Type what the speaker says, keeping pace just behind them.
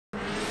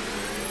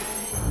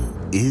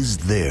Is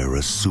there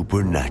a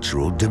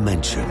supernatural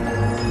dimension?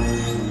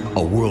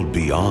 A world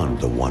beyond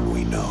the one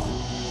we know?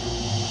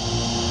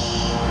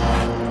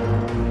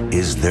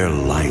 Is there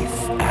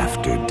life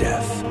after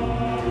death?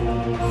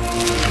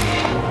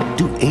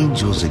 Do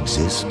angels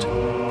exist?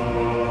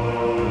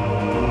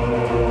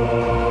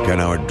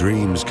 Can our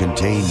dreams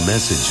contain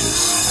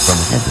messages from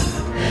heaven?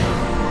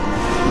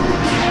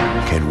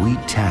 Can we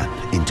tap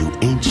into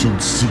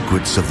ancient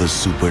secrets of the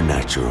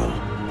supernatural?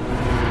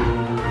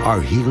 Are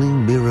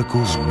healing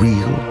miracles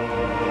real?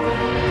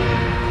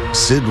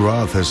 Sid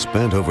Roth has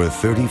spent over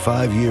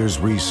 35 years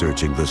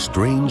researching the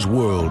strange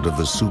world of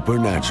the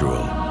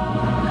supernatural.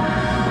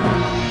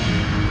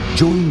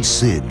 Join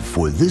Sid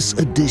for this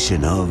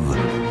edition of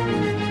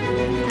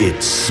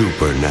It's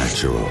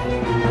Supernatural.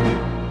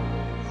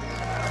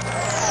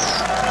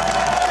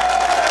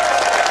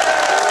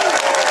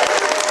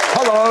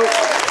 Hello,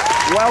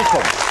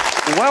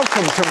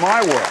 welcome to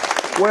my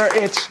world, where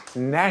it's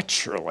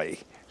naturally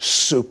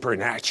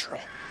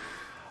supernatural.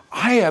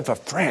 I have a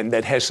friend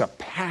that has a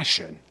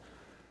passion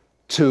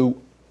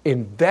to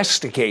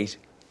investigate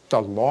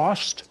the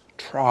lost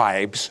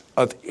tribes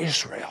of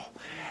Israel.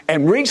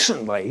 And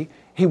recently,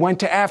 he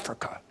went to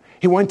Africa.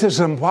 He went to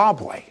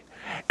Zimbabwe.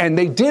 And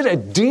they did a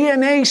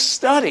DNA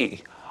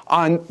study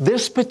on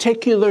this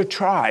particular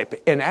tribe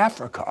in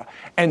Africa.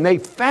 And they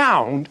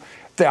found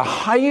the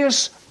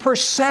highest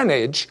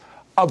percentage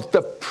of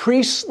the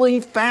priestly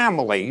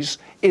families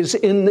is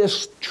in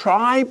this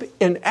tribe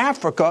in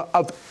Africa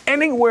of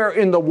anywhere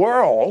in the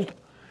world.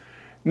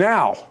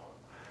 Now,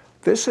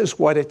 this is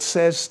what it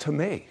says to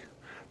me.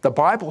 The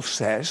Bible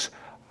says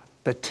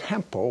the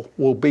temple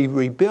will be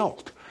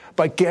rebuilt.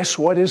 But guess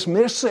what is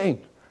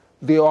missing?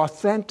 The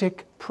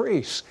authentic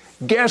priests.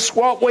 Guess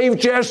what we've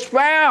just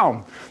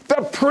found?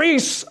 The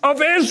priests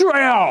of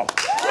Israel.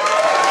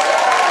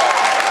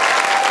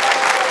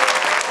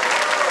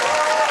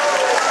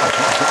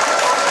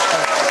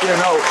 You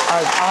know,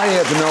 I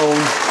have known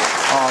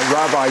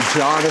Rabbi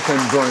Jonathan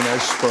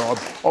Bernis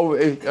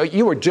for,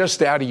 you were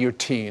just out of your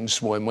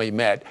teens when we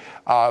met,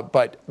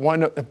 but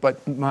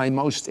my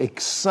most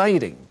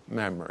exciting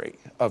memory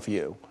of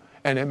you,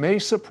 and it may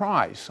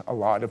surprise a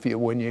lot of you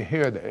when you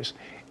hear this,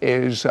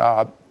 is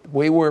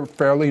we were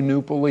fairly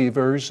new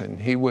believers, and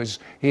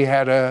he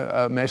had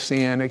a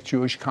Messianic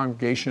Jewish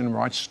congregation in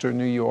Rochester,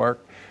 New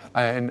York.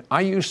 And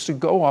I used to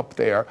go up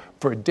there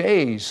for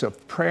days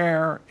of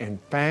prayer and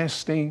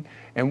fasting,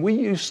 and we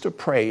used to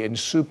pray in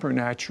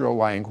supernatural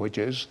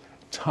languages,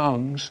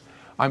 tongues,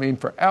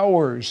 for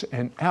hours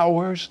and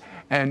hours.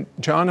 And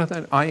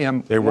Jonathan,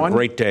 They were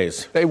great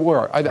days. They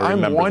were.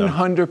 I'm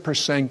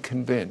 100%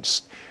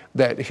 convinced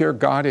that here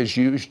God has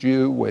used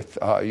you with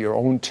your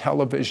own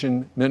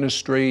television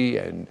ministry,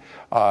 and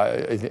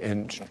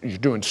you're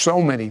doing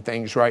so many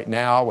things right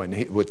now,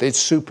 and with It's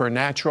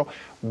Supernatural.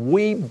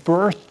 We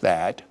birthed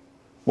that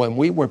when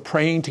we were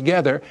praying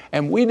together,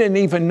 and we didn't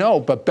even know.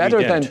 But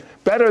better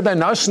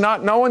than us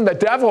not knowing, the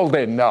devil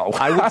didn't know.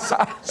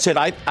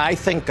 I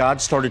think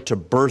God started to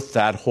birth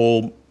that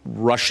whole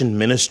Russian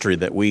ministry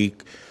that we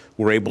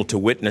were able to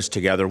witness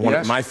together. One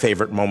of my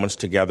favorite moments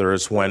together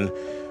is when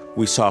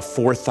we saw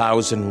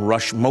 4,000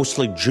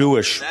 mostly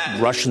Jewish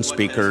Russian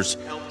speakers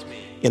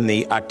in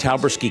the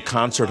Oktyabrski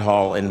Concert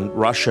Hall in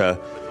Russia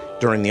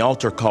during the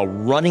altar call,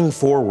 running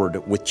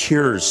forward with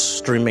tears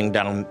streaming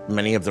down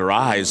many of their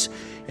eyes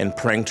and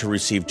praying to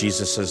receive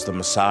Jesus as the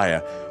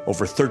Messiah.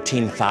 Over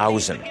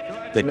 13,000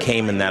 that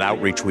came in that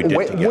outreach we did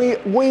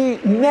together. We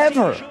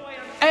never,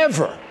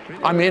 ever,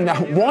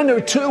 one or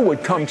two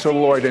would come to the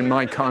Lord in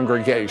my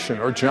congregation,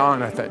 or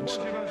Jonathan's,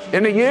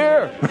 in a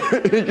year,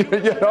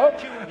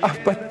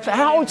 but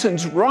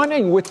thousands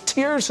running with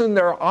tears in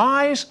their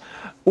eyes.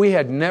 We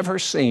had never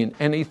seen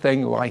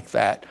anything like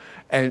that.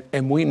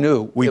 And we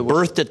knew. We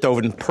birthed it, though,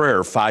 in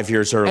prayer 5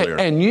 years earlier.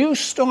 And you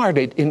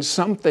started in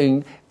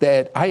something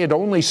that I had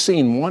only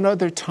seen one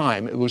other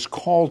time. It was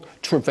called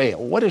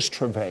travail. What is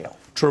travail?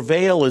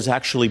 Travail is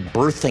actually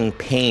birthing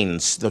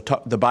pains.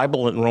 The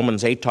Bible in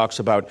Romans 8 talks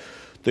about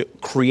the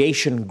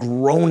creation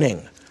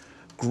groaning,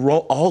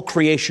 all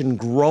creation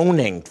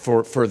groaning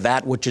for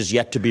that which is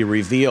yet to be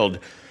revealed.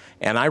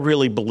 And I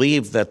really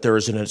believe that there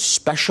is a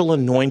special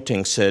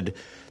anointing, Sid,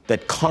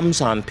 that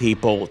comes on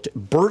people,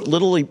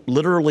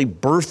 literally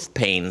birth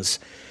pains,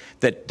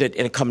 and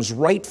it comes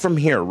right from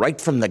here, right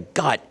from the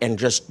gut, and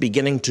just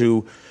beginning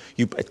to,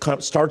 it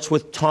starts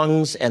with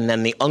tongues, and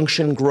then the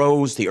unction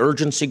grows, the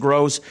urgency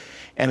grows,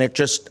 and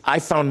I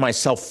found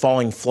myself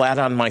falling flat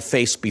on my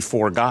face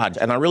before God.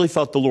 And I really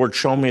felt the Lord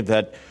show me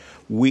that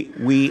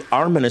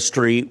our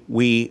ministry,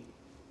 we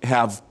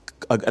have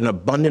an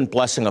abundant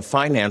blessing of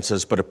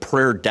finances, but a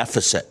prayer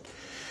deficit.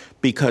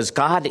 Because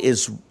God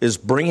is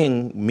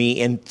bringing me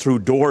in through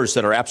doors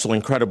that are absolutely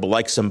incredible,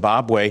 like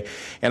Zimbabwe.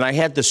 And I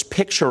had this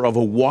picture of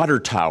a water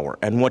tower.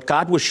 And what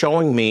God was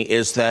showing me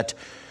is that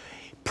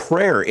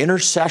prayer,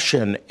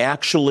 intercession,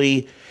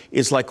 actually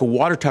is like a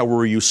water tower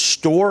where you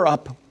store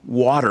up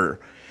water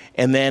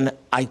And then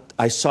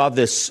I saw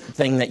this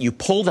thing that you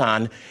pulled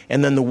on,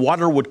 and then the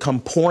water would come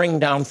pouring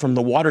down from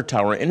the water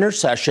tower.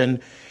 Intercession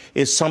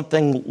is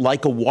something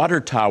like a water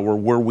tower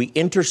where we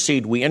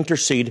intercede,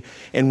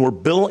 and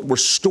we're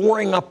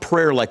storing up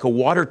prayer like a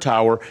water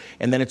tower,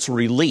 and then it's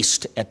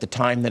released at the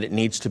time that it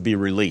needs to be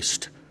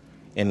released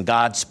in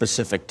God's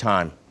specific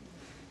time.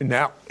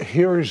 Now,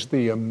 here's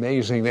the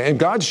amazing thing. And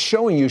God's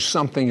showing you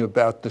something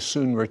about the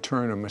soon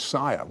return of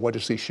Messiah. What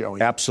is he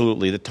showing you?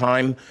 Absolutely. The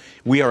time,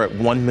 we are at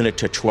 1 minute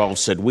to 12,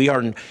 Sid. We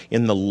are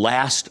in the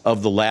last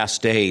of the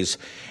last days,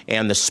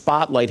 and the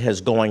spotlight has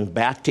going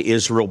back to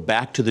Israel,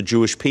 back to the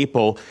Jewish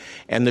people,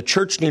 and the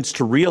church needs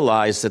to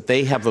realize that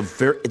they have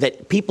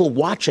that people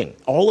watching,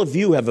 all of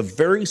you have a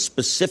very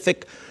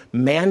specific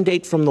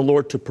mandate from the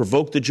Lord to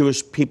provoke the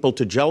Jewish people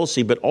to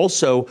jealousy, but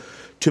also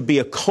to be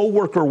a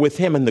co-worker with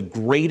him in the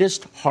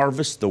greatest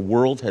harvest the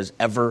world has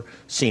ever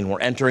seen. We're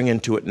entering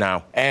into it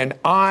now. And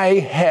I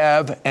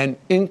have an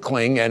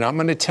inkling, and I'm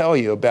going to tell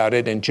you about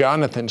it, and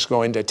Jonathan's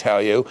going to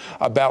tell you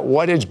about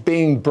what is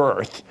being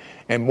birthed.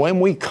 And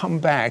when we come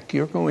back,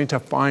 you're going to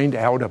find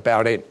out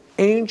about an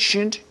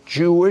ancient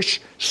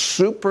Jewish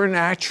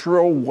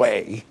supernatural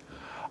way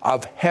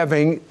of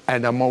having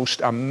the most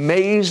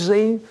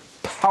amazing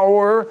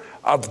power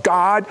of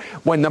God.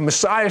 When the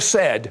Messiah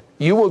said,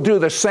 you will do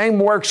the same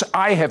works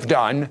I have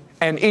done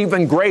and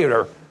even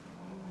greater.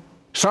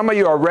 Some of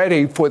you are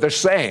ready for the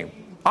same.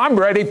 I'm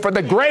ready for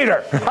the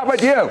greater. How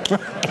about you?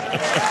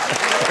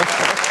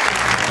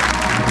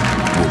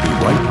 We'll be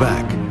right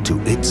back to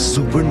It's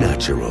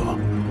Supernatural.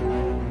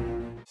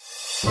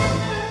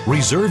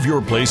 Reserve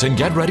your place and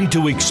get ready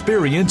to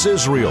experience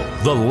Israel,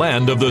 the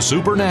land of the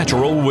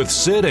supernatural, with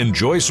Sid and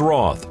Joyce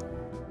Roth.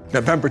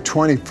 November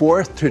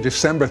 24th to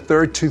December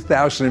 3rd,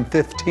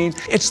 2015.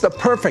 It's the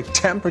perfect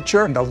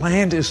temperature, and the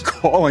land is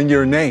calling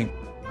your name.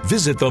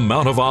 Visit the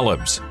Mount of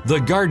Olives, the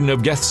Garden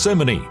of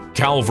Gethsemane,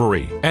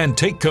 Calvary, and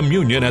take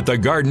communion at the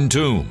Garden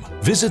Tomb.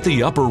 Visit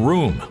the Upper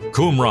Room,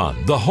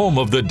 Qumran, the home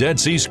of the Dead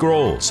Sea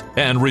Scrolls,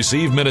 and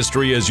receive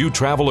ministry as you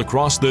travel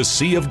across the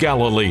Sea of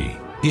Galilee.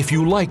 If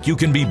you like, you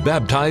can be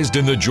baptized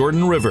in the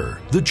Jordan River,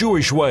 the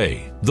Jewish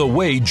way, the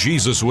way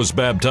Jesus was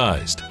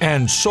baptized,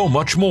 and so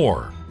much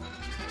more.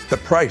 The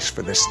price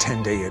for this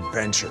 10-day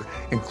adventure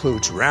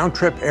includes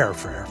round-trip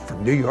airfare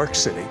from New York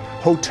City,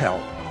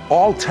 hotel,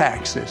 all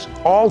taxes,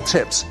 all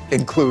tips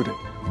included.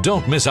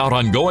 Don't miss out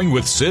on going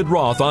with Sid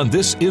Roth on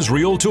this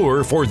Israel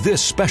tour for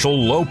this special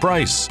low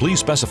price. Please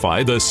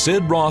specify the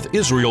Sid Roth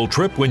Israel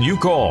trip when you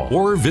call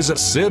or visit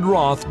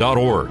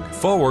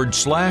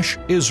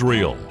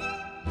sidroth.org/Israel.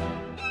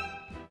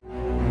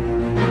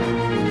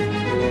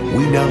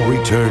 We now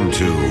return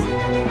to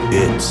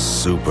It's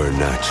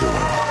Supernatural.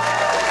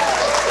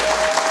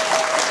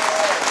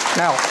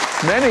 Now,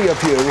 many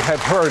of you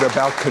have heard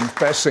about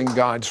confessing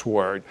God's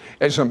word.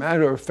 As a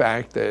matter of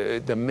fact,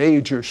 the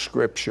major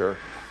scripture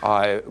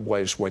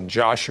was when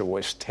Joshua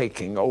was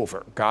taking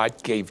over. God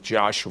gave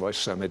Joshua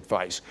some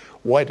advice.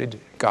 What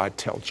did God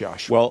tell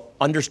Joshua? Well,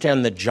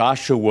 understand that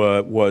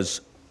Joshua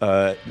was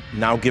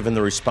now given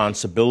the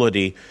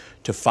responsibility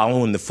to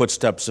follow in the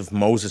footsteps of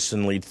Moses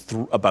and lead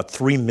about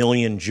 3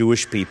 million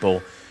Jewish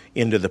people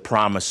into the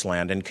Promised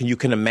Land. And you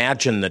can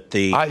imagine that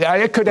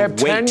I could have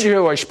 10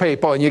 Jewish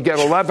people and you get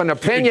 11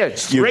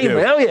 opinions. 3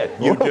 million.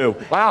 You do.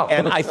 Wow.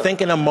 And I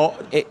think and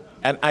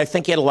I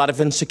think he had a lot of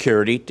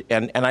insecurity.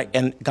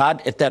 And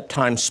God at that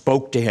time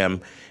spoke to him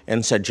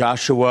and said,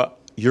 Joshua,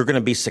 you're going to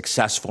be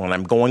successful, and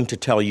I'm going to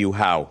tell you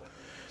how.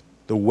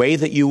 The way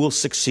that you will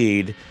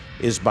succeed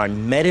is by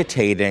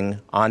meditating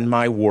on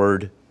my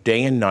word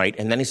day and night.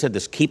 And then he said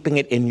this, keeping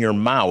it in your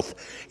mouth.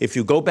 If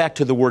you go back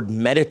to the word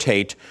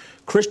meditate,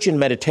 Christian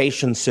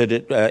meditation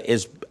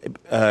is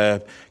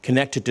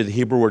connected to the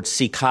Hebrew word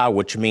sikah,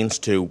 which means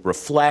to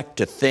reflect,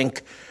 to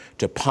think,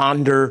 to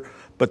ponder.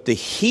 But the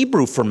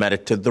Hebrew for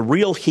meditate, the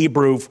real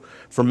Hebrew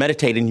for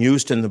meditating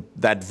used in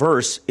that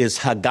verse is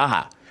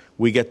Hagah.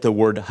 We get the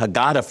word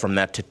Haggadah from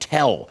that, to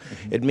tell.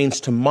 Mm-hmm. It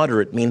means to mutter.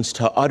 It means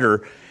to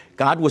utter.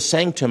 God was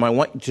saying to him, I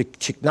want you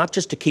to not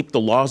just to keep the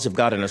laws of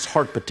God in his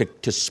heart, but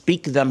to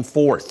speak them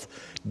forth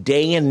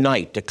day and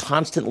night, to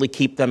constantly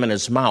keep them in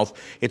his mouth.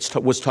 It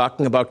was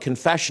talking about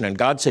confession. And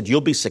God said, you'll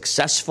be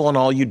successful in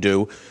all you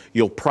do.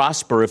 You'll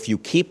prosper if you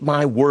keep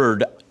my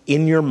word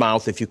in your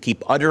mouth, if you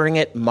keep uttering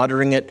it,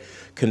 muttering it,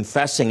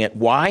 confessing it.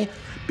 Why?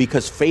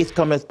 Because faith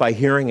cometh by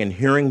hearing, and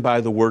hearing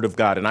by the word of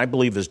God. And I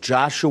believe as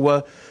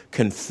Joshua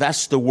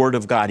confessed the word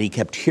of God, he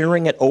kept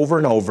hearing it over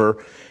and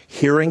over,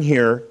 hearing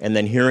here, and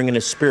then hearing in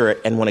his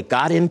spirit. And when it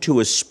got into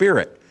his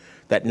spirit,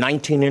 that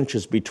 19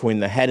 inches between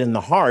the head and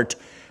the heart,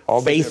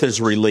 faith is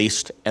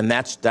released, and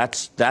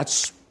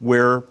that's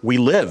where we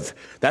live.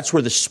 That's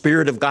where the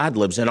Spirit of God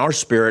lives, in our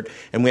spirit,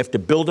 and we have to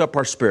build up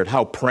our spirit.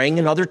 How? Praying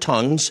in other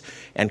tongues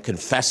and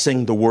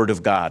confessing the Word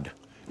of God.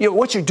 You know,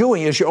 what you're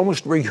doing is you're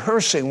almost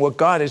rehearsing what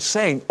God is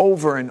saying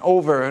over and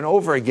over and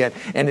over again,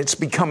 and it's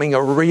becoming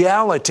a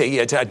reality.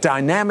 It's a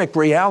dynamic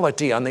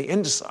reality on the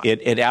inside.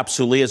 It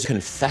absolutely is.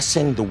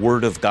 Confessing the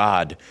Word of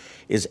God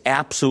is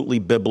absolutely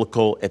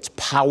biblical. It's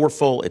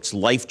powerful. It's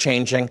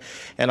life-changing.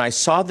 And I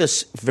saw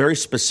this very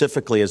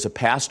specifically as a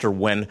pastor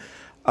when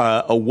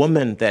a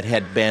woman that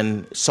had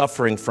been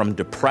suffering from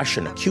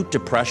depression, acute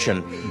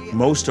depression,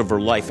 most of her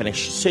life, and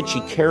she said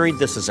she carried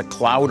this as a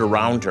cloud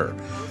around her,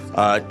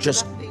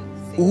 just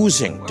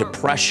oozing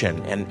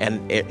depression.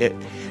 And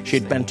she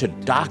had been to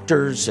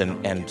doctors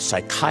and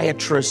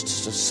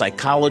psychiatrists,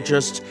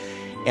 psychologists,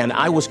 and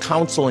I was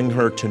counseling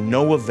her to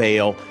no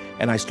avail.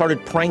 And I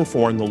started praying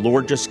for her, and the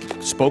Lord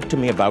just spoke to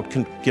me about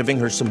giving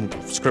her some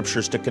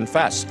scriptures to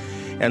confess.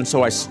 And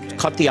so I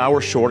cut the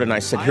hour short, and I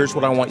said, here's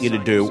what I want you to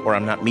do, or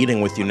I'm not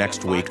meeting with you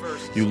next week.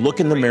 You look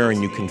in the mirror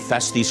and you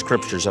confess these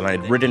scriptures. And I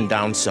had written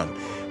down some.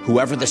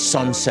 Whoever the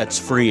Son sets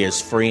free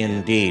is free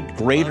indeed.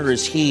 Greater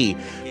is he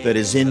that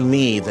is in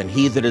me than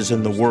he that is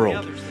in the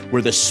world.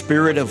 Where the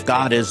Spirit of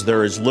God is,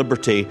 there is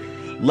liberty.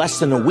 Less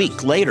than a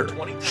week later,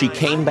 she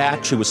came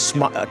back. She was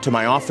to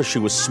my office. She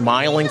was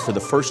smiling for the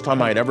first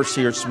time I'd ever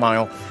see her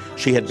smile.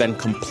 She had been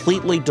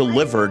completely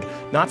delivered,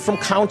 not from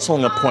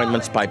counseling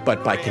appointments, but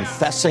by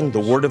confessing the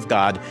Word of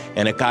God,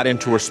 and it got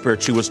into her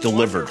spirit. She was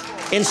delivered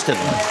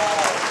instantly.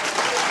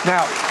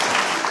 Now,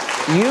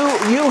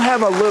 you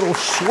have a little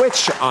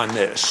switch on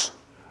this.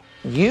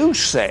 You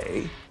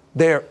say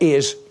there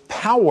is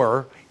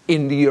power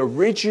in the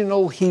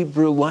original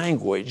Hebrew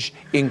language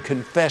in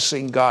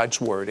confessing God's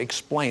Word.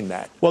 Explain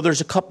that. Well,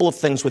 there's a couple of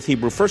things with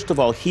Hebrew. First of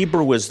all,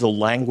 Hebrew is the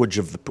language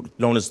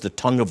known as the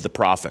tongue of the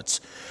prophets.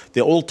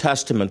 The Old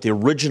Testament, the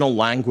original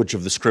language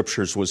of the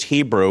Scriptures was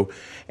Hebrew,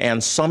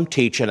 and some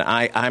teach, and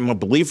I'm a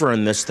believer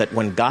in this, that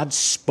when God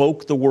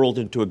spoke the world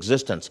into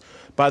existence,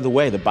 by the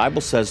way, the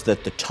Bible says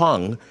that the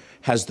tongue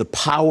has the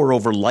power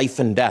over life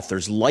and death.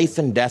 There's life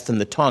and death in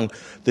the tongue.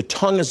 The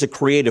tongue is a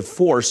creative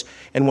force,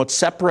 and what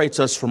separates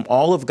us from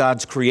all of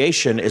God's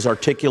creation is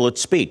articulate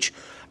speech.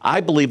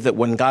 I believe that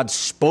when God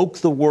spoke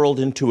the world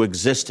into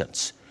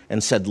existence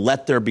and said,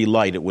 let there be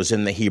light, it was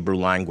in the Hebrew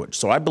language.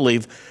 So I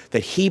believe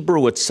that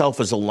Hebrew itself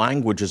as a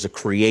language is a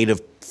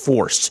creative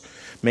force.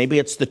 Maybe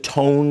it's the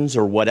tones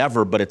or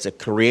whatever, but it's a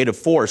creative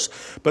force.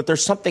 But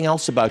there's something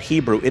else about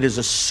Hebrew. It is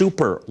a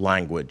super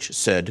language,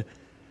 Sid.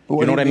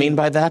 You know what I mean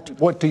by that?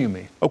 What do you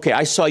mean? Okay,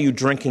 I saw you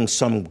drinking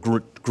some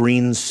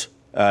greens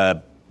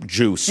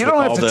juice. You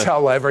don't have to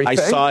tell everything. I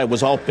saw it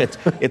was all,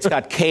 it's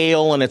got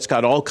kale and it's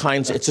got all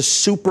kinds, it's a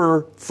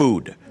super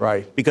food.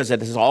 Right. Because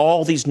it has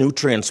all these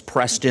nutrients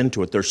pressed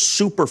into it. There's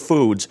super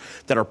foods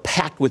that are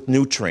packed with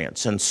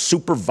nutrients and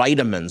super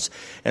vitamins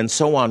and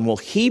so on. Well,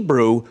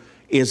 Hebrew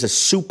is a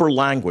super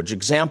language.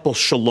 Example,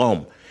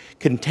 shalom.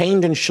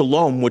 Contained in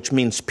shalom, which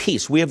means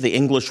peace. We have the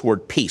English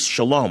word peace,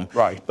 shalom.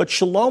 Right. But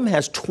shalom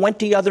has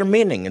 20 other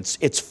meanings.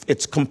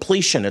 It's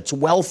completion, it's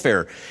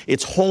welfare,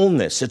 it's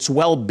wholeness, it's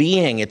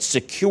well-being, it's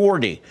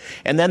security.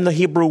 And then the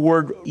Hebrew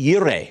word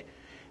yireh.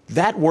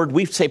 That word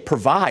we say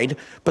provide,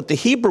 but the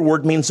Hebrew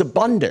word means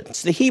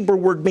abundance. The Hebrew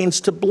word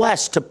means to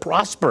bless, to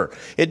prosper.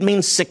 It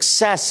means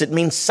success. It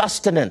means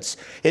sustenance.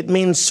 It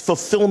means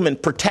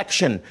fulfillment,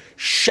 protection,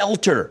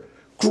 shelter,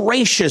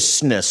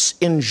 graciousness,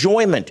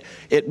 enjoyment.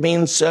 It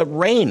means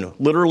rain.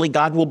 Literally,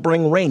 God will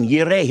bring rain.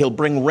 Yireh, he'll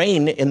bring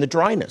rain in the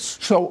dryness.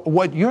 So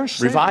what you're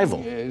saying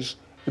Revival. is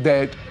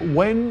that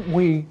when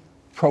we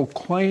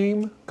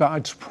proclaim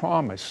God's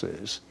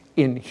promises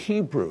in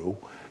Hebrew,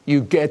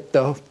 you get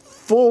the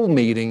full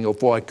meaning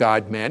of what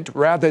God meant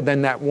rather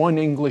than that one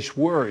English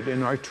word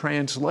in our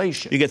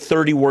translation. You get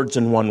 30 words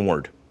in one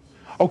word.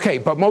 Okay,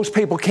 but most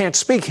people can't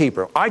speak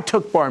Hebrew. I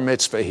took bar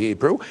mitzvah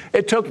Hebrew.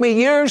 It took me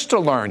years to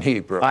learn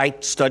Hebrew. I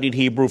studied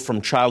Hebrew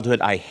from childhood.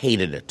 I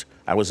hated it.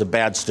 I was a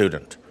bad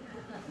student.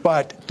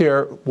 But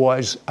there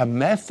was a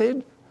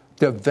method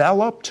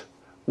developed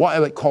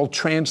called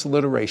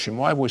transliteration.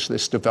 Why was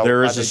this developed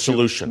there by is the a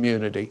solution. Jewish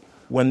community?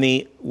 When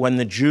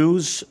the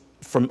Jews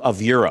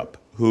of Europe,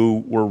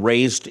 who were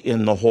raised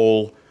in the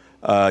whole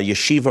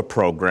yeshiva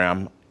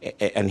program,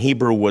 and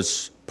Hebrew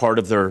was part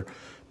of their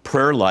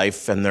prayer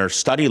life and their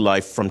study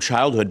life from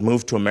childhood,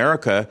 moved to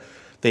America,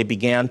 they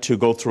began to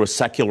go through a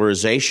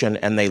secularization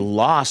and they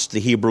lost the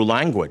Hebrew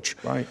language.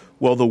 Right.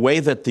 Well, the way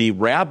that the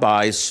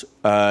rabbis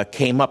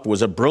came up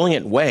was a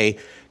brilliant way,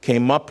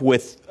 came up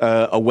with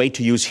a way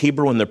to use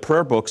Hebrew in their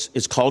prayer books.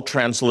 It's called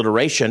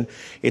transliteration.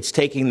 It's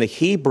taking the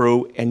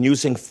Hebrew and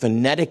using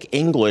phonetic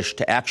English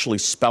to actually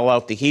spell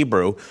out the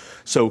Hebrew.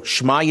 So,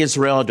 Shema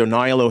Yisrael,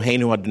 Adonai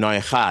Eloheinu, Adonai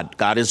Echad.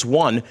 God is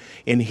one.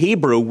 In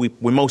Hebrew, we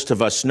most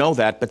of us know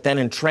that, but then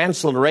in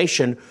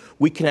transliteration,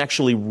 we can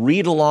actually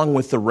read along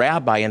with the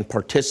rabbi and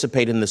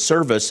participate in the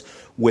service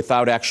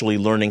without actually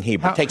learning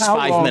Hebrew. It takes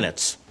 5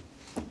 minutes.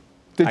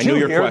 Did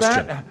you hear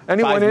that?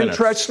 Anyone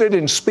interested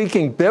in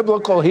speaking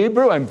biblical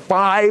Hebrew in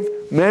 5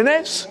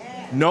 minutes?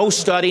 No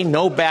study,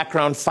 no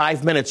background,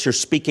 5 minutes, you're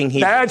speaking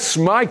Hebrew. That's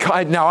my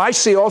kind. Now, I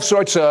see all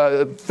sorts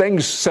of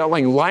things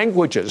selling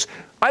languages.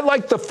 I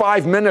like the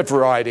 5-minute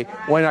variety.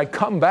 When I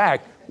come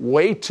back,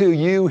 wait till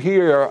you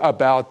hear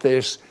about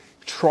this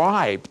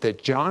tribe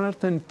that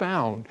Jonathan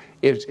found.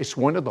 It's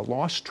one of the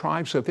lost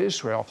tribes of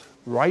Israel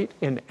right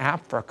in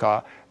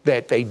Africa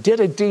that they did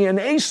a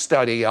DNA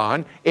study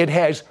on. It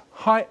has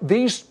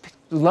these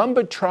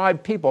Lumba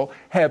tribe people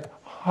have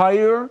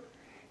higher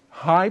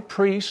high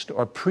priest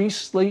or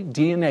priestly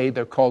DNA,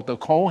 they're called the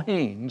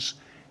Kohanes,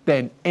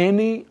 than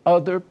any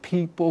other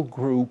people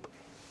group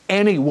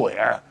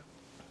anywhere.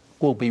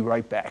 We'll be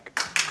right back.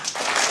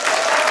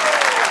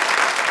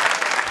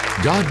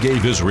 God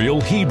gave Israel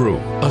Hebrew,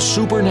 a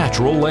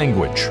supernatural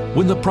language.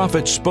 When the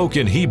prophets spoke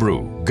in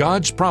Hebrew,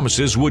 God's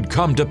promises would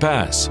come to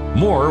pass.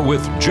 More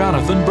with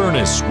Jonathan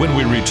Bernis when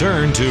we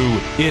return to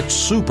It's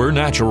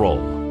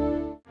Supernatural.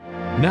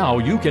 Now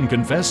you can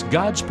confess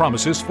God's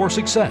promises for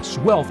success,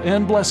 wealth,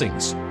 and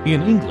blessings.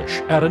 In English,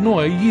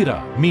 Adonai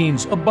Yira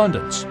means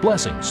abundance,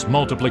 blessings,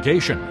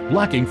 multiplication,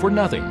 lacking for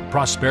nothing,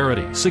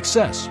 prosperity,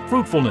 success,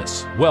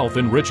 fruitfulness, wealth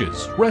and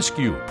riches,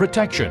 rescue,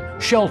 protection,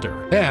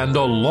 shelter, and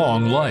a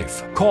long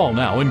life. Call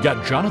now and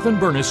get Jonathan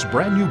Bernis'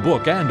 brand new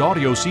book and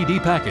audio CD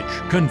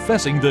package,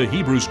 Confessing the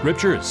Hebrew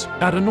Scriptures.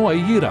 Adonai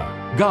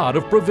Yira, God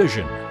of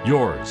Provision.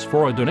 Yours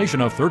for a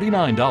donation of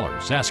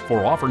 $39. Ask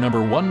for offer number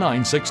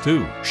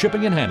 1962.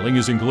 Shipping and handling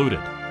is included.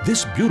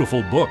 This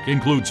beautiful book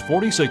includes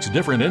 46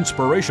 different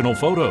inspirational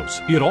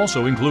photos. It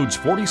also includes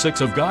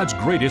 46 of God's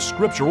greatest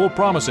scriptural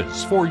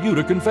promises for you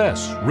to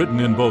confess,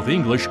 written in both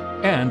English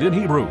and in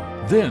Hebrew.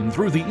 Then,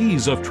 through the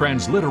ease of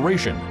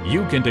transliteration,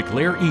 you can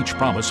declare each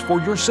promise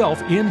for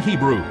yourself in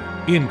Hebrew.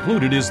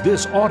 Included is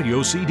this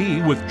audio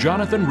CD with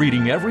Jonathan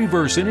reading every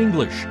verse in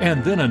English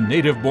and then a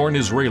native-born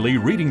Israeli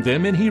reading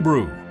them in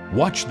Hebrew.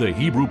 Watch the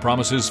Hebrew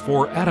promises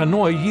for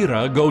Adonai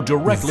Yira go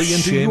directly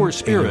into your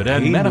spirit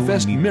and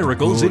manifest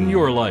miracles in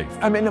your life.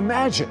 I mean,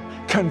 imagine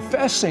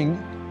confessing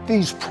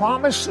these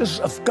promises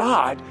of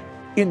God,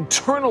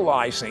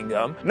 internalizing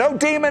them. No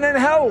demon in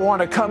hell will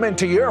want to come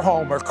into your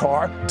home or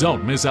car.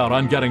 Don't miss out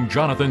on getting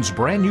Jonathan's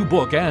brand new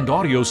book and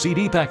audio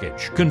CD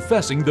package,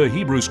 Confessing the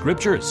Hebrew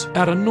Scriptures.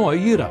 Adonai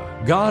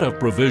Yira, God of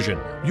Provision.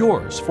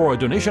 Yours for a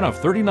donation of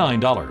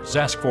 $39.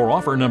 Ask for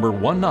offer number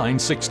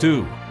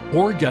 1962.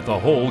 Or get the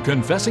whole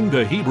Confessing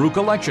the Hebrew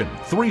collection,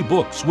 3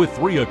 books with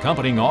 3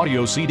 accompanying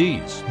audio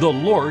CDs, The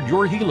Lord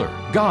Your Healer,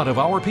 God of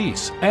Our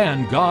Peace,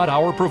 and God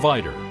Our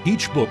Provider.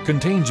 Each book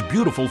contains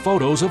beautiful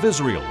photos of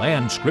Israel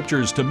and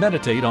scriptures to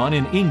meditate on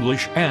in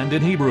English and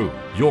in Hebrew.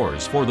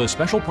 Yours for the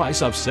special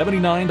price of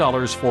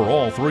 $79 for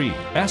all 3.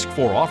 Ask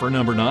for offer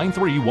number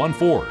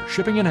 9314.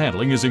 Shipping and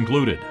handling is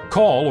included.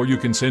 Call or you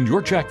can send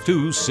your check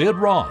to Sid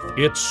Roth.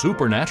 It's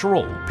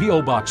Supernatural.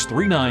 P.O. Box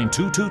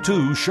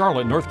 39222,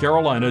 Charlotte, North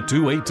Carolina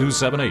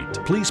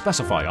 28278. Please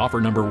specify offer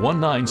number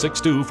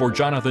 1962 for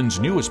Jonathan's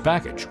newest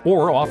package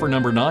or offer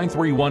number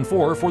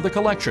 9314 for the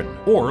collection,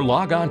 or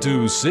log on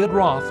to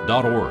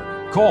sidroth.org.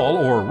 Call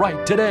or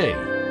write today.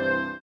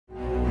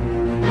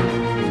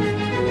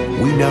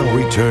 We now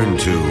return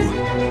to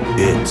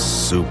It's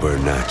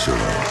Supernatural.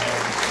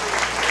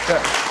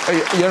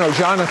 You know,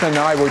 Jonathan and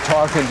I were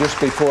talking just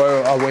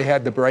before we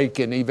had the break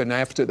and even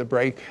after the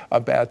break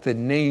about the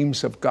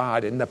names of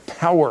God and the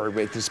power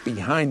that is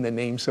behind the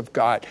names of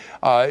God.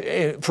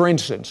 For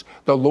instance,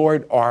 the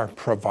Lord our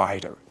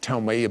provider.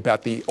 Tell me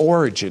about the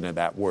origin of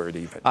that word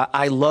even.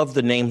 I love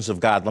the names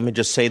of God. Let me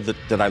just say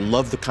that I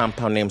love the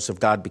compound names of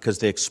God because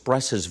they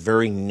express His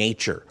very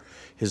nature,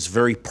 His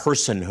very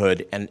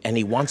personhood, and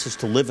He wants us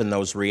to live in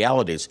those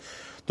realities.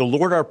 The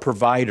Lord our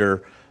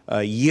provider,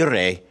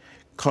 Yireh,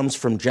 comes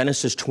from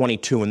Genesis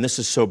 22, and this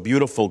is so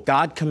beautiful.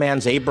 God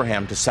commands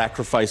Abraham to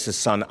sacrifice his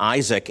son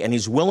Isaac, and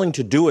he's willing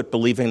to do it,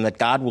 believing that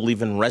God will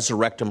even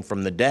resurrect him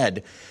from the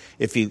dead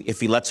if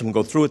he lets him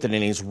go through with it.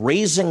 And he's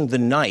raising the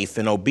knife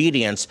in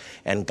obedience,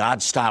 and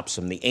God stops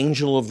him. The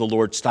angel of the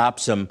Lord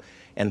stops him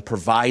and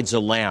provides a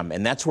lamb,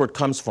 and that's where it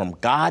comes from.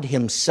 God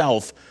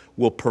himself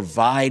will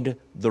provide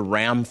the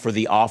ram for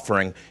the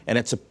offering, and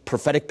it's a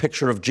prophetic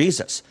picture of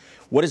Jesus.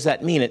 What does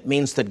that mean? It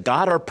means that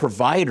God, our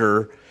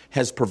provider,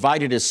 has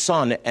provided his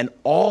son, and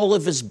all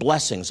of his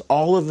blessings,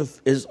 all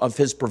of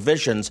his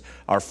provisions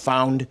are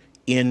found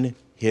in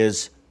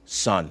his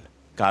son,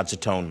 God's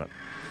atonement.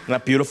 Isn't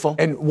that beautiful?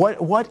 And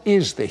what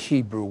is the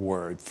Hebrew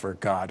word for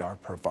God, our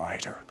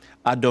provider?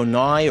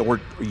 Adonai,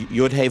 or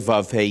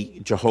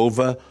Yod-Heh-Vav-Heh,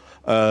 Jehovah,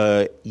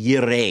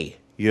 Yireh.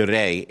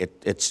 Yireh.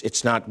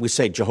 It's not, we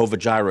say Jehovah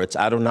Jireh, it's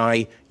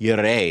Adonai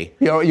Yireh.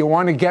 You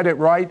want to get it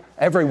right?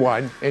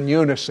 Everyone in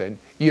unison.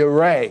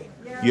 Yireh.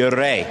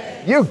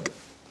 Yireh.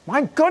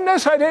 My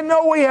goodness, I didn't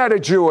know we had a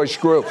Jewish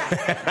group.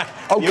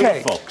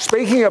 Okay, Beautiful.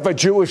 Speaking of a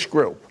Jewish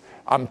group,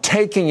 I'm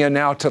taking you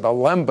now to the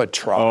Lemba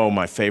tribe. Oh,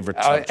 my favorite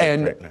subject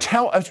right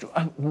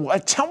now.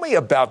 Tell me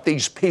about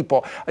these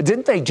people.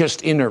 Didn't they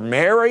just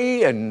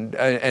intermarry and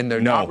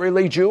they're not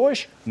really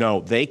Jewish?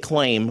 No, they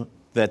claim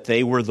that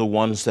they were the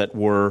ones that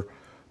were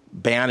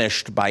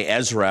banished by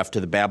Ezra after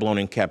the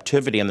Babylonian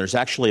captivity, and there's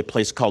actually a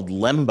place called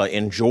Lemba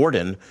in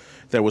Jordan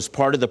that was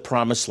part of the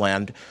Promised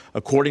Land.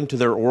 According to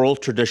their oral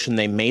tradition,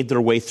 they made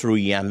their way through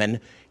Yemen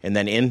and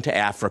then into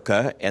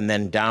Africa and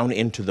then down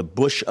into the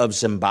bush of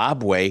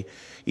Zimbabwe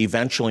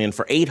eventually. And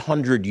for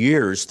 800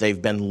 years,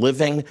 they've been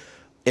living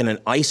in an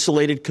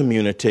isolated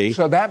community.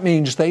 So that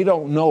means they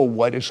don't know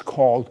what is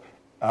called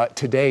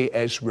today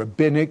as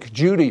Rabbinic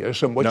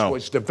Judaism, which No.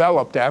 was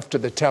developed after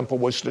the temple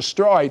was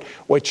destroyed,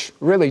 which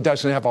really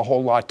doesn't have a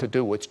whole lot to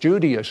do with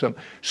Judaism.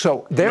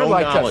 So they're No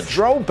like knowledge. a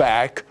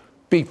throwback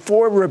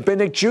before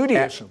Rabbinic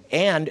Judaism.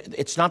 And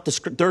it's not the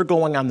script. They're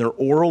going on their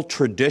oral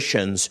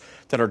traditions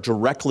that are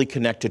directly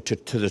connected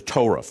to the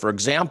Torah. For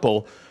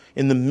example,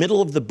 in the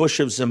middle of the bush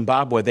of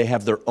Zimbabwe, they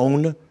have their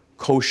own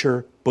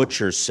kosher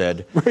butchers,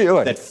 said,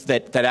 Really?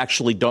 that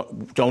actually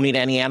don't eat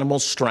any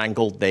animals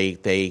strangled.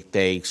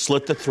 They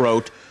slit the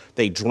throat,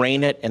 they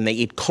drain it, and they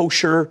eat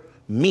kosher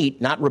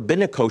meat, not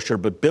rabbinic kosher,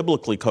 but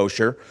biblically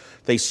kosher.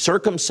 They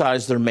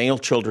circumcise their male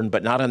children,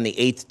 but not on the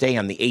 8th day,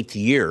 on the 8th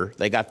year.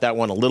 They got that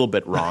one a little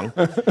bit wrong.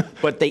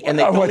 But they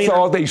don't With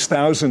all these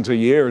thousands of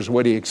years,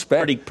 what do you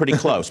expect? pretty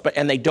close.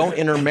 And they don't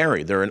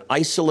intermarry. They're an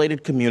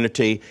isolated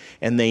community,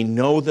 and they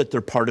know that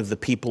they're part of the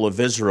people of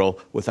Israel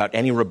without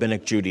any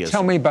rabbinic Judaism.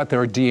 Tell me about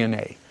their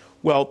DNA.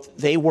 Well,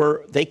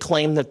 they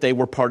claimed that they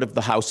were part of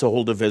the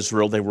household of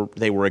Israel.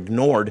 They were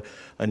ignored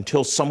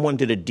until someone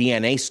did a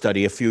DNA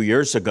study a few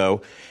years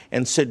ago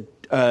and said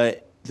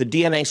the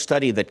DNA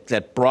study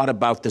that brought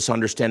about this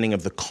understanding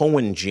of the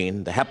Cohen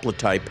gene, the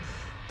haplotype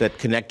that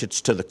connected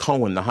to the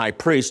Cohen, the high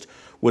priest,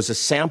 was a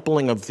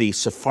sampling of the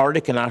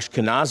Sephardic and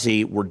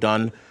Ashkenazi were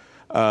done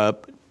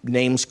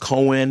names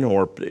Cohen,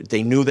 or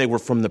they knew they were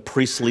from the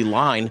priestly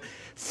line.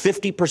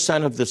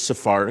 50% of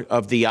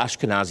the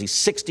Ashkenazi,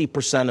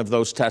 60% of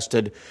those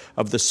tested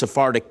of the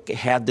Sephardic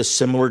had this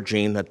similar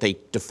gene that they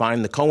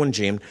defined the Cohen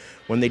gene.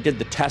 When they did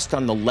the test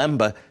on the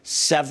Lemba,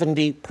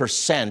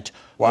 70%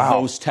 of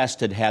those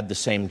tested had the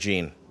same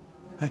gene.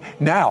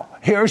 Now,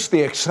 here's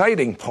the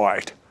exciting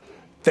part.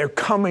 They're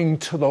coming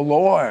to the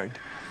Lord,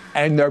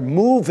 and they're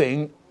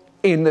moving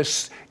in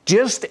this,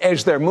 just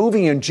as they're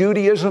moving in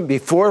Judaism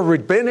before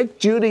Rabbinic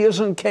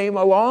Judaism came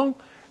along.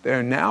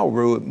 They're now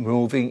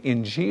moving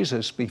in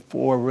Jesus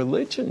before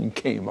religion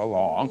came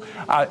along.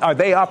 Are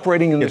they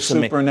operating in the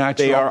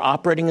supernatural? They are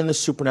operating in the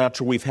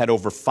supernatural. We've had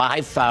over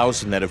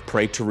 5,000 that have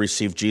prayed to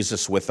receive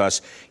Jesus with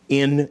us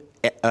in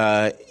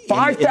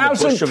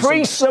 5,000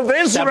 priests of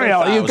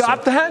Israel. 7,000. You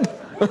got that?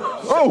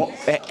 Oh,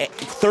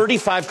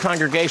 35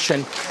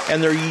 congregation,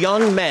 and they're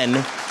young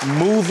men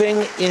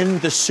moving in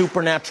the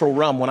supernatural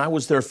realm. When I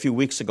was there a few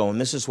weeks ago,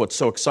 and this is what's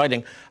so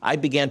exciting, I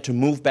began to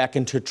move back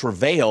into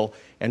travail,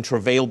 and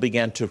travail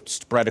began to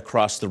spread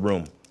across the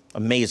room.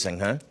 Amazing,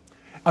 huh?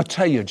 I'll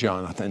tell you,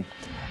 Jonathan,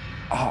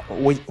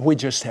 we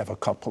just have a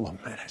couple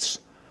of minutes.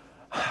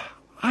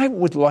 I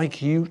would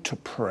like you to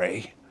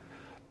pray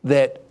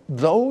that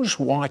those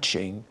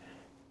watching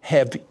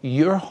have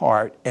your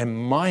heart and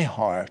my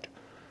heart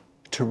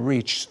to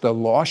reach the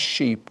lost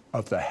sheep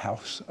of the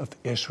house of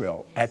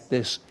Israel at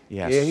this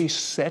very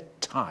set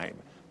time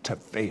to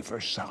favor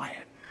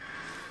Zion.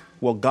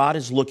 Well, God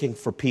is looking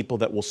for people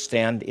that will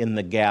stand in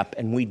the gap,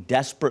 and we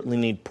desperately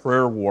need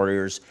prayer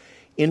warriors,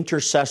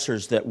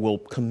 intercessors that will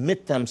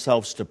commit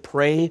themselves to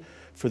pray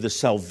for the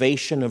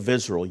salvation of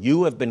Israel.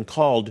 You have been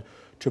called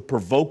to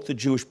provoke the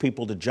Jewish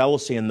people to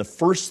jealousy, and the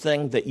first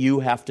thing that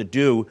you have to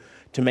do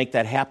to make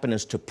that happen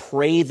is to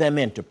pray them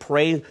in, to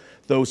pray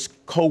those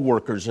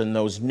co-workers and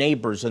those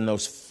neighbors and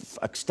those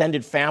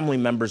extended family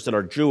members that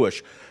are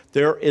Jewish.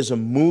 There is a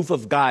move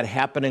of God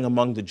happening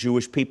among the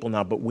Jewish people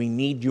now, but we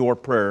need your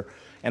prayer.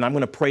 And I'm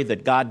going to pray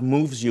that God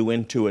moves you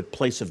into a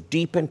place of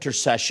deep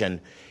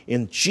intercession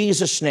in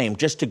Jesus' name.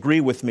 Just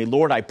agree with me.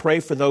 Lord, I pray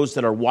for those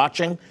that are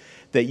watching,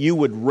 that you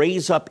would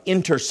raise up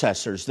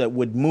intercessors that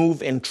would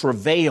move in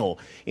travail,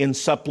 in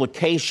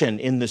supplication,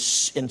 in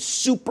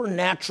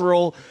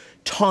supernatural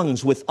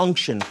tongues with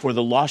unction for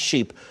the lost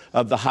sheep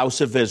of the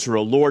house of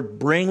Israel. Lord,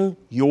 bring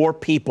your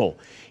people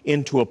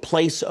into a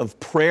place of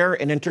prayer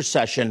and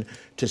intercession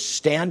to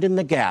stand in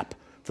the gap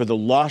for the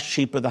lost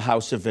sheep of the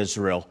house of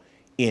Israel.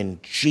 In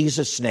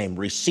Jesus' name,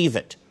 receive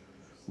it.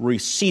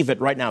 Receive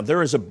it right now.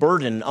 There is a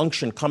burden and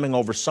unction coming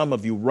over some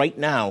of you right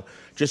now.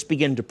 Just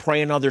begin to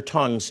pray in other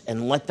tongues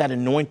and let that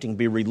anointing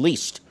be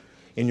released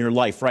in your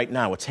life right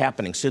now. It's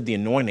happening. Sid, the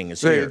anointing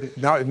is here.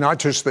 Not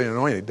just the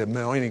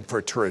anointing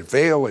for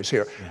travail is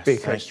here,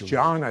 because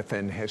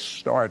Jonathan has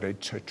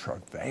started to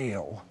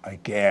travail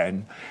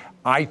again.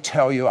 I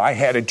tell you, I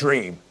had a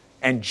dream,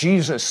 and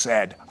Jesus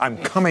said, I'm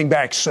coming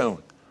back soon.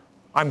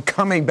 I'm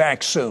coming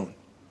back soon.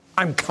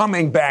 I'm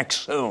coming back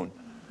soon.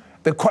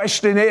 The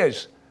question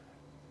is,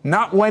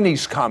 not when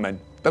he's coming.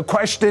 The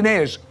question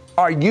is,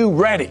 are you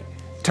ready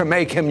to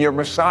make him your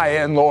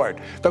Messiah and Lord?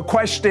 The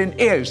question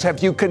is,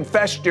 have you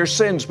confessed your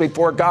sins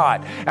before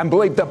God and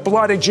believed the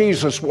blood of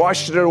Jesus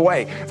washed it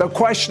away? The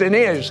question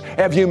is,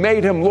 have you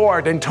made him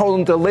Lord and told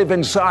him to live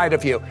inside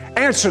of you?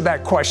 Answer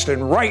that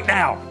question right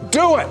now.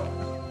 Do it.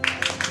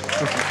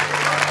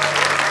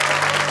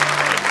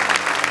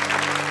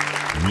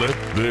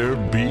 Let there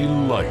be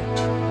light.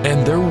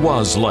 And there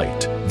was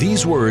light.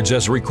 These words,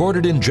 as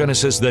recorded in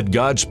Genesis that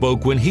God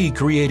spoke when he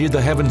created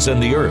the heavens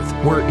and the earth,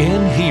 were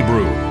in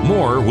Hebrew.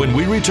 More when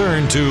we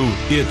return to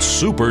It's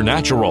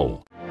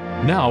Supernatural.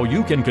 Now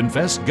you can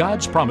confess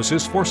God's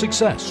promises for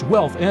success,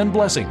 wealth, and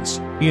blessings.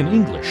 In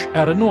English,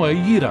 Adonai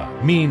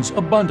Yira means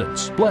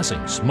abundance,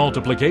 blessings,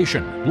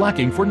 multiplication,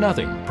 lacking for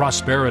nothing,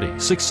 prosperity,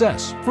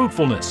 success,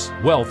 fruitfulness,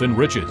 wealth and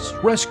riches,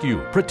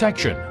 rescue,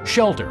 protection,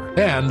 shelter,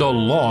 and a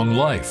long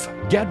life.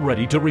 Get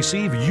ready to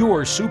receive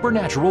your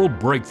supernatural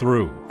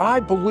breakthrough. I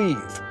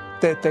believe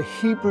that the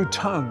Hebrew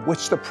tongue,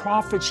 which the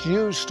prophets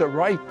used to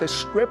write the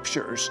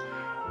scriptures,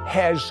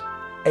 has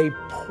a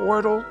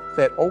portal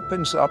that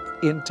opens up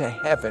into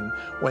heaven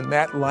when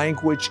that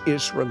language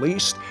is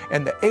released,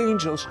 and the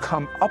angels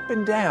come up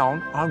and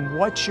down on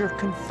what you're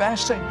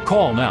confessing.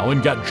 Call now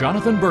and get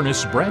Jonathan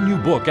Bernis' brand new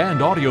book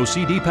and audio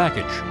CD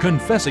package,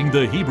 Confessing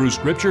the Hebrew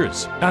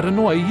Scriptures.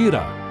 Adonai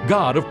Yira,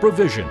 God of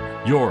Provision.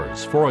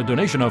 Yours for a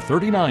donation of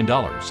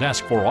 $39.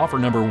 Ask for offer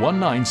number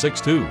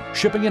 1962.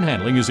 Shipping and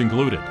handling is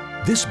included.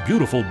 This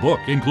beautiful book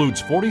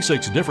includes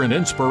 46 different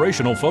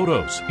inspirational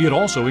photos. It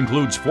also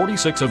includes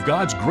 46 of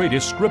God's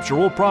greatest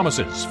scriptural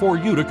promises for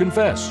you to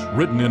confess,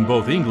 written in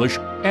both English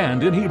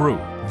and in Hebrew.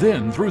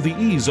 Then, through the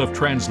ease of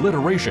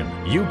transliteration,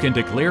 you can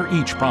declare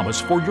each promise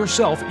for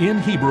yourself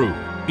in Hebrew.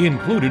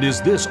 Included is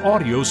this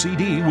audio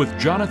CD with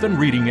Jonathan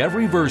reading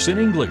every verse in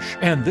English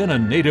and then a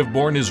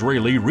native-born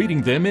Israeli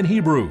reading them in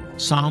Hebrew.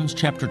 Psalms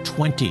chapter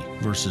 20,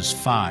 verses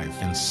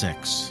 5 and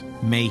 6.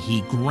 May He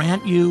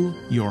grant you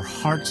your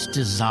heart's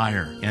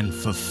desire and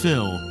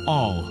fulfill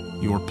all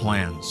your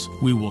plans.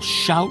 We will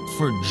shout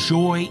for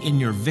joy in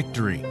your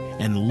victory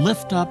and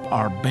lift up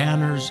our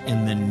banners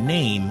in the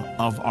name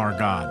of our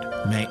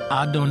God. May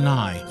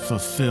Adonai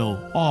fulfill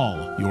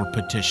all your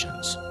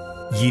petitions.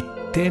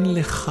 ייתן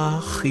לך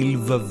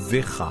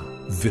חלבבך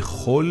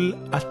וכל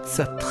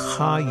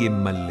עצתך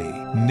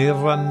ימלא,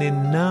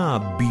 נרננה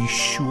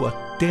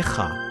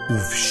בישועתך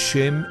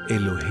ובשם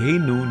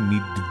אלוהינו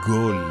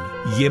נדגול,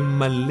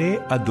 ימלא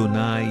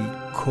אדוני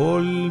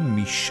כל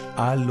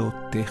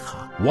משאלותיך.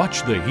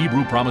 Watch the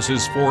Hebrew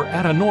promises for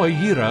Adonai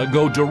Yira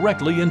go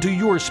directly into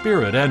your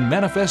spirit and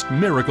manifest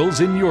miracles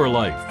in your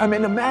life. I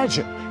mean,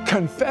 imagine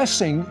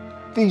confessing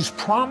these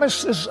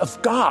promises of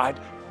God,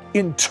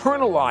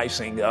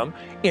 internalizing them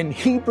in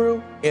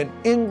Hebrew, in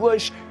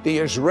English, the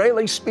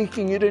Israeli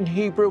speaking it in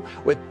Hebrew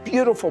with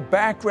beautiful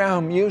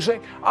background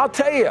music. I'll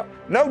tell you,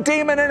 no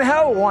demon in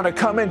hell will want to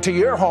come into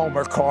your home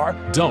or car.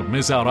 Don't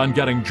miss out on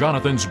getting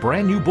Jonathan's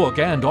brand new book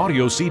and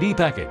audio CD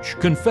package,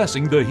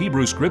 Confessing the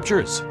Hebrew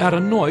Scriptures.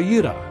 Adonai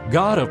Yira,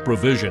 God of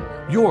Provision.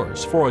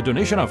 Yours for a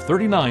donation of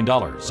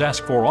 $39.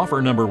 Ask for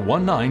offer number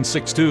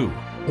 1962.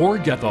 Or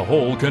get the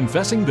whole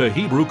Confessing the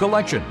Hebrew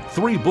collection,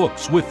 3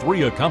 books with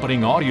 3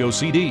 accompanying audio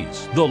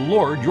CDs, The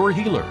Lord Your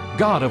Healer,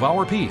 God of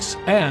Our Peace,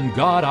 and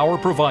God Our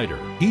Provider.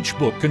 Each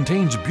book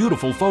contains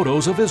beautiful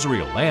photos of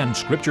Israel and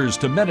scriptures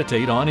to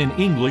meditate on in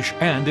English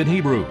and in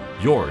Hebrew.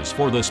 Yours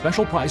for the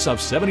special price of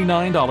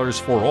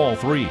 $79 for all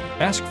 3.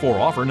 Ask for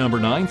offer number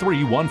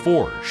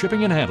 9314.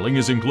 Shipping and handling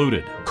is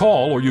included.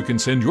 Call or you can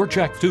send your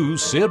check to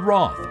Sid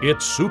Roth.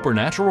 It's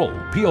Supernatural.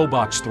 P.O.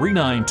 Box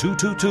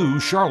 39222,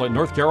 Charlotte,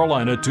 North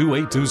Carolina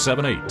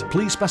 28278.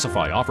 Please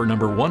specify offer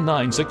number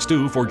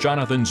 1962 for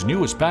Jonathan's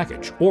newest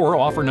package, or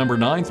offer number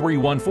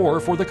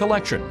 9314 for the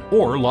collection,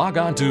 or log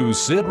on to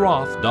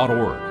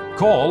sidroth.org.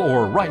 Call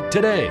or write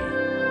today.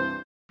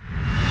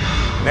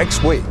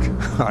 Next week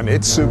on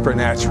It's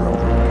Supernatural,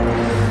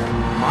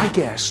 my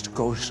guest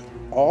goes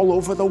all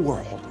over the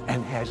world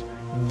and has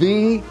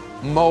the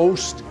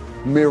most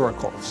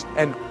miracles.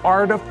 An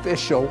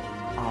artificial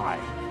eye.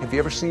 Have you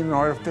ever seen an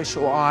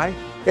artificial eye?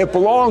 It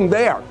belonged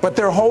there, but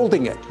they're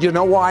holding it. You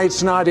know why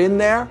it's not in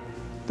there?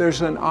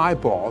 There's an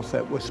eyeball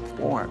that was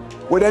formed.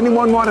 Would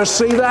anyone want to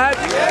see that?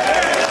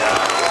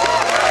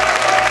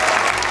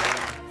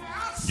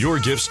 Your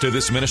gifts to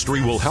this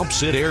ministry will help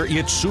Sid air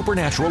It's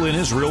Supernatural in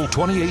Israel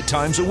 28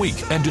 times a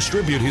week and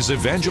distribute his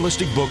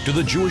evangelistic book to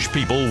the Jewish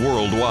people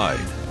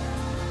worldwide.